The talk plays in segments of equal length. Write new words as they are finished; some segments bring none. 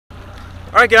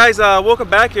Alright guys, welcome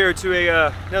back here to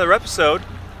another episode.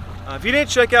 If you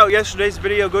didn't check out yesterday's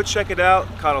video, go check it out.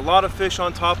 Caught a lot of fish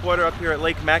on topwater up here at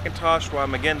Lake Macintosh where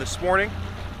I'm again this morning.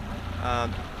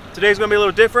 Today's going to be a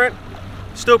little different.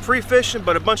 Still pre-fishing,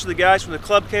 but a bunch of the guys from the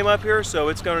club came up here, so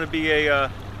it's going to be a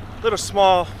little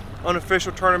small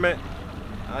unofficial tournament.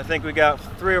 I think we got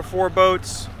 3 or 4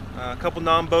 boats, a couple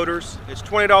non-boaters. It's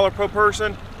 $20 per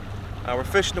person. We're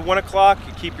fishing at 1 o'clock.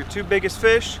 You keep your 2 biggest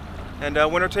fish, and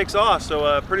winner takes all.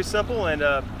 So pretty simple, and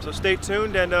so stay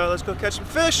tuned, and let's go catch some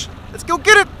fish. Let's go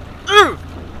get it! Ooh!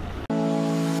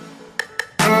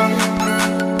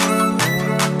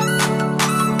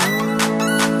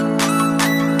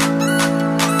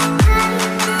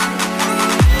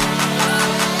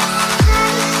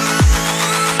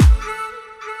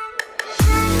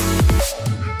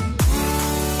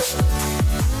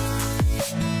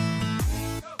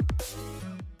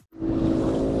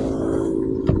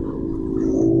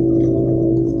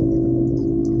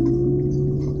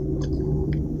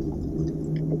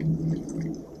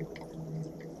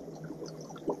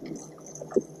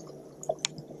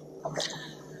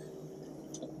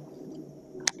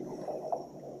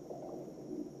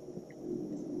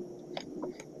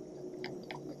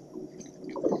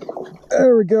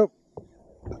 There we go.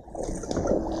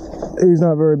 He's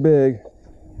not very big.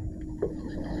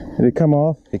 Did he come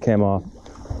off? He came off.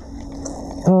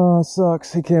 Oh, it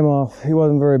sucks. He came off. He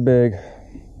wasn't very big.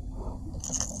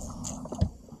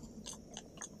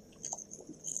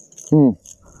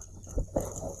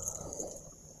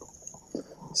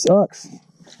 Sucks.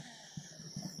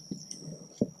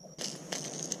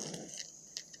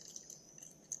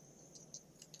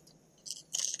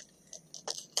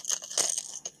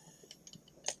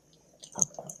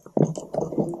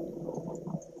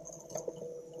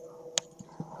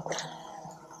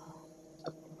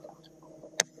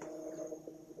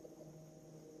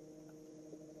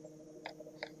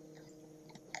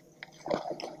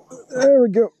 There we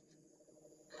go.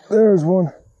 There's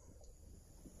one.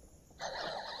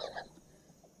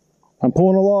 I'm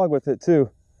pulling a log with it too.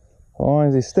 As long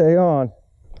as he stay on.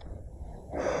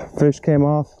 Fish came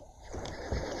off.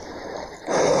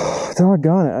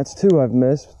 Doggone it, that's 2 I've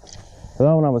missed.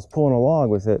 That one I was pulling a log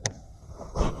with it.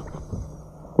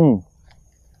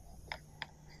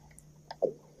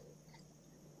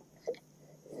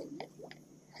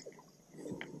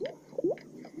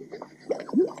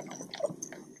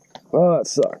 Oh, that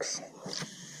sucks.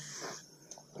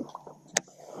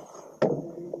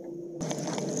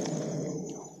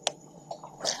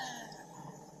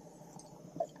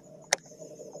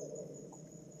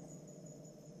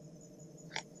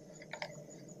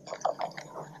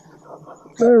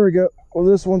 There we go. Will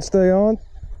this one stay on?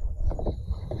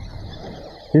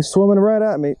 He's swimming right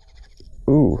at me.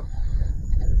 Ooh.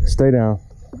 Stay down.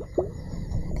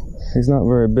 He's not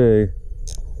very big.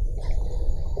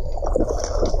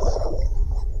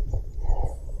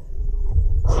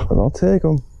 But I'll take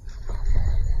him.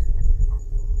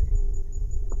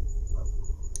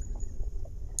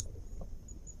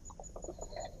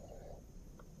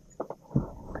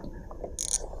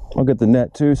 I'll get the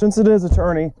net too. Since it is a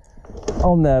tourney,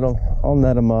 I'll net him. I'll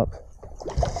net him up.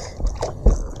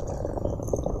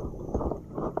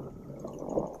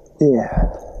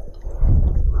 Yeah.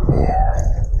 Yeah.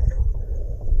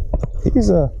 He's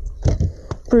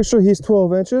pretty sure he's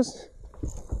 12 inches.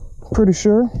 Pretty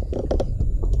sure.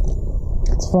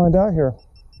 Let's find out here.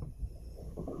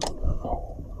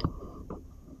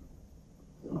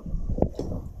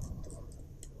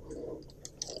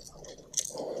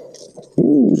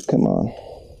 Ooh, come on.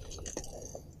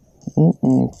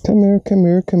 Come here, come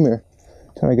here, come here.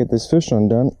 Trying to get this fish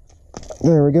undone.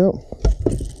 There we go.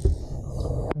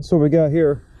 That's what we got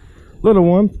here. Little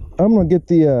one. I'm gonna get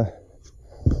the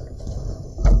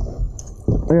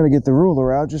I gotta get the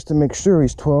ruler out just to make sure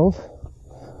he's 12.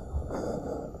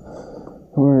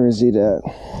 Where is he at?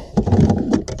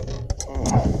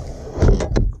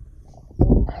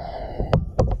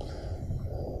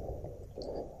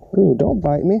 Ooh, don't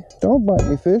bite me. Don't bite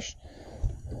me, fish.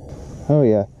 Oh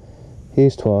yeah,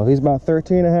 he's 12. He's about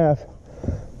 13 and a half.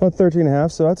 About 13 and a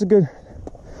half, so that's a good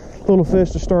little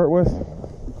fish to start with.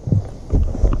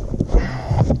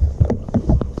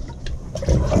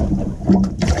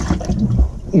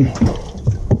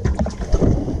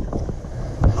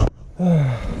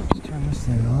 Let's turn this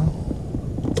thing on.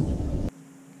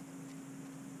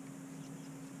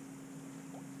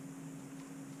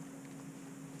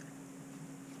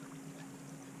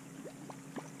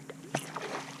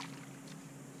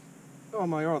 Oh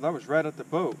my God, that was right at the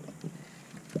boat.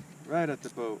 Right at the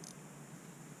boat.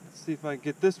 Let's see if I can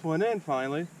get this one in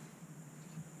finally.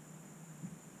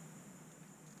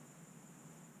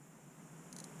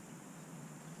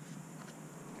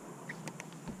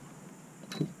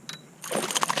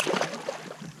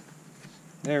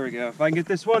 There we go. If I can get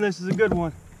this one, this is a good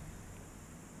one.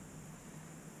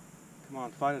 Come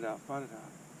on, fight it out, fight it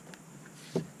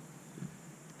out.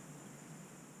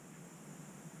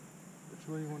 Which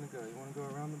way you want to go? You want to go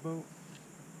around the boat?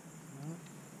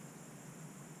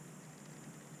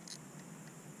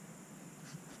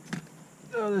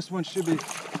 No? Oh, this one should be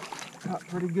caught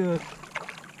pretty good.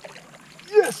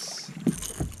 Yes!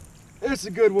 It's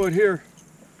a good one here.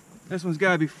 This one's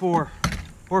got to be 4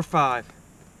 or 5.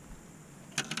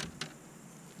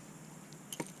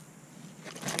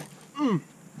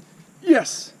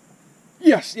 Yes!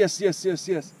 Yes, yes, yes, yes,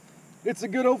 yes. It's a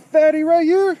good old fatty right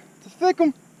here. It's a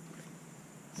thickum.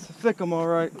 It's a thickum, all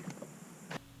right.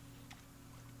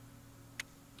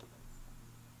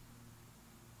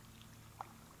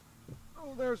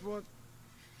 Oh, there's one.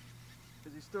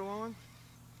 Is he still on?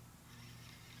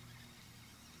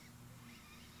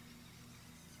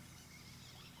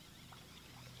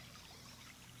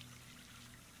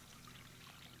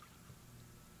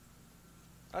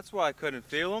 That's why I couldn't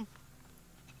feel him.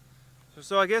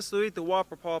 So I guess they'll eat the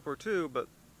whopper plopper too, but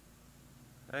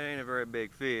that ain't a very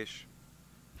big fish.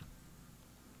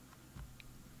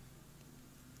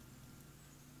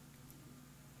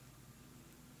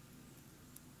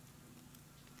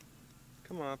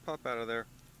 Come on, pop out of there.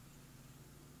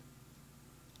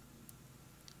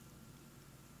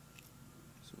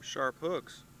 Some sharp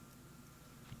hooks.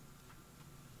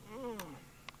 No,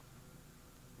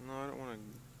 I don't want to.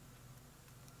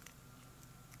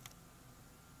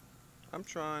 I'm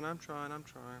trying.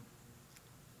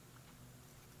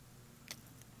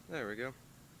 There we go.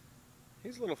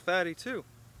 He's a little fatty too.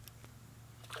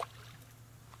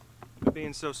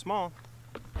 Being so small.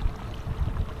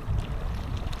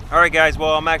 Alright guys,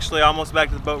 well I'm actually almost back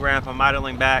to the boat ramp. I'm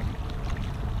idling back.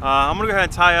 I'm going to go ahead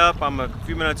and tie up. I'm a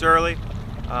few minutes early.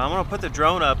 I'm going to put the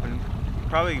drone up and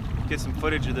probably get some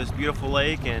footage of this beautiful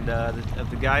lake and of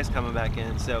the guys coming back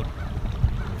in. So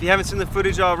if you haven't seen the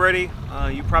footage already,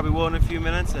 you probably will in a few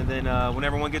minutes, and then when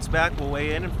everyone gets back, we'll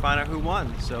weigh in and find out who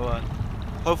won. So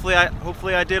hopefully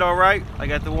I did all right. I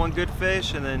got the one good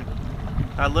fish and then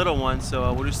a little one.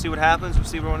 So we'll just see what happens. We'll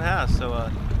see what everyone has. So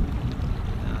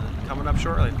coming up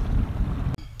shortly.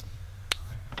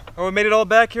 Oh, we made it all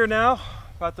back here now.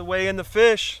 About to weigh in the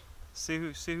fish. See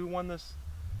who won this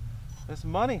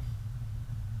money.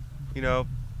 You know,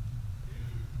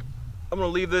 I'm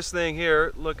gonna leave this thing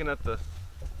here, looking at the.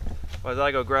 As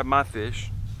I go grab my fish.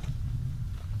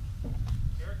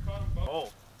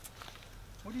 Oh.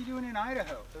 What are you doing in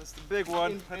Idaho? That's the big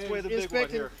one. That's way the big one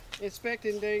here.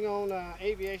 Inspecting dang on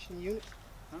aviation unit.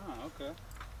 Oh, okay.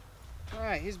 All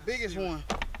right, his biggest one.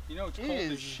 You know it's cold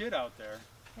as shit out there.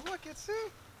 Look, it's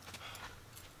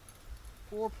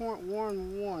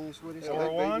 4.11 is what it's got.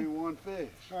 That may be one fish.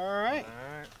 All right.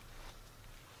 All right.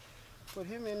 Put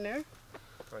him in there.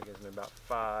 Probably gives me about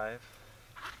 5.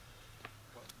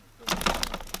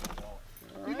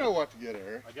 You know what to get,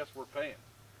 Eric. I guess we're paying.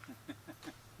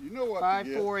 You know what to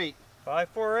get. 548.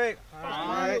 548.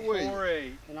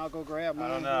 548. And I'll go grab mine. I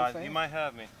don't know. You might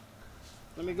have me.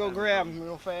 Let me go grab them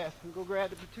real fast. Let me go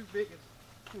grab the 2 biggest.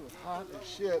 It was hot as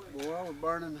shit, boy. I was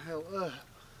burning the hell up.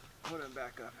 Put him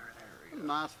back up there. There we go.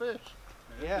 Nice fish.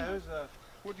 Yeah, it was a.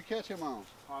 What'd you catch him on?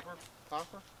 Hopper.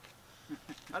 Popper?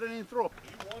 I didn't even throw it.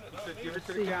 Give it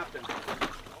to the captain.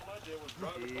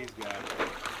 He's got it.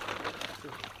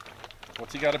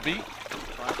 What's he got to beat?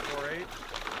 548.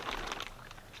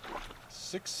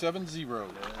 670.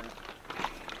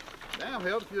 Damn,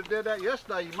 hell, if you did that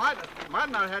yesterday, you might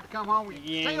not have to come home with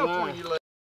your tail between your legs.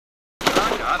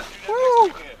 I got it.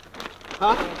 Woo!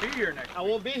 Huh? I won't be here next I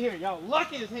won't be here. Y'all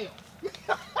lucky as hell. week.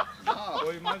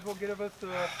 Well, you might as well give us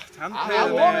Time to I pay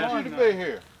the wanted man. you to be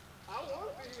here. I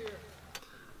want to be here.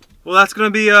 Well, that's gonna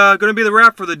be the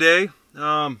wrap for the day.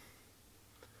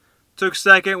 Took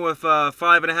second with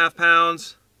 5.5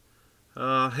 pounds.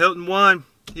 Hilton won.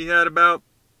 He had about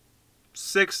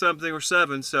 6 something or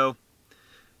 7. So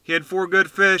he had 4 good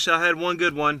fish. I had 1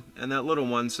 good one and that little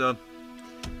one. So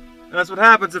that's what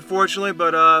happens, unfortunately.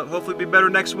 But hopefully it'll be better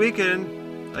next week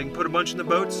and I can put a bunch in the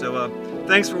boat. So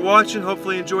thanks for watching.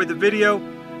 Hopefully you enjoyed the video.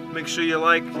 Make sure you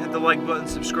hit the like button,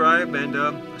 subscribe, and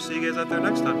I'll see you guys out there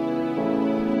next time.